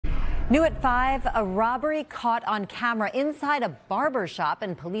New at 5, a robbery caught on camera inside a barber shop,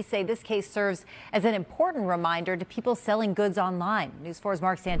 and police say this case serves as an important reminder to people selling goods online. News 4's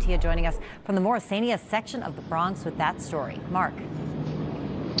Marc Santia joining us from the Morrisania section of the Bronx with that story. Mark.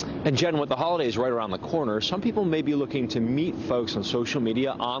 And Jen, with the holidays right around the corner, some people may be looking to meet folks on social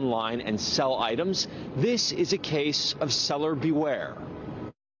media, online, and sell items. This is a case of seller beware.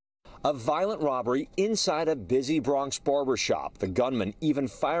 A violent robbery inside a busy Bronx barber shop. The gunman even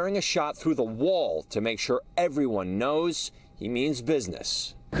firing a shot through the wall to make sure everyone knows he means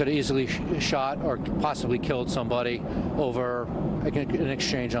business. Could have easily shot or possibly killed somebody over an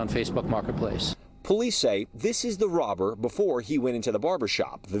exchange on Facebook Marketplace. Police say this is the robber before he went into the barber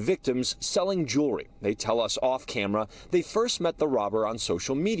shop. The victims selling jewelry. They tell us off camera they first met the robber on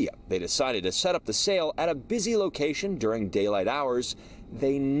social media. They decided to set up the sale at a busy location during daylight hours.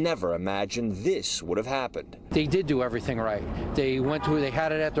 They never imagined this would have happened. They did do everything right. They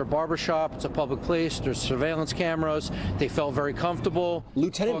had it at their barber shop. It's a public place. There's surveillance cameras. They felt very comfortable.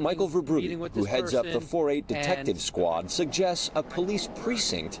 Lieutenant Michael Verbrugge, who heads up the 4-8 detective squad, suggests a police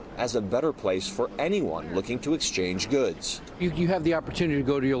precinct as a better place for anyone looking to exchange goods. You have the opportunity to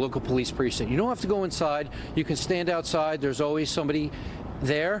go to your local police precinct. You don't have to go inside. You can stand outside. There's always somebody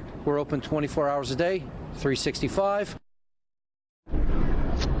there. We're open 24 hours a day, 365.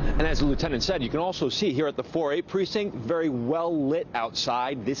 And as the lieutenant said, you can also see here at the 4-8 precinct, very well lit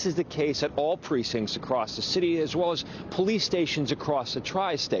outside. This is the case at all precincts across the city, as well as police stations across the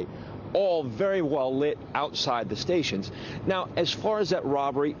tri-state. All very well lit outside the stations. Now, as far as that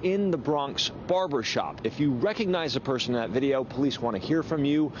robbery in the Bronx barber shop, if you recognize the person in that video, police want to hear from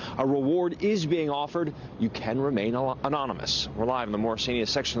you. A reward is being offered. You can remain anonymous. We're live in the Morrisania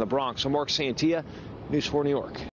section of the Bronx. I'm Marc Santia, News 4 New York.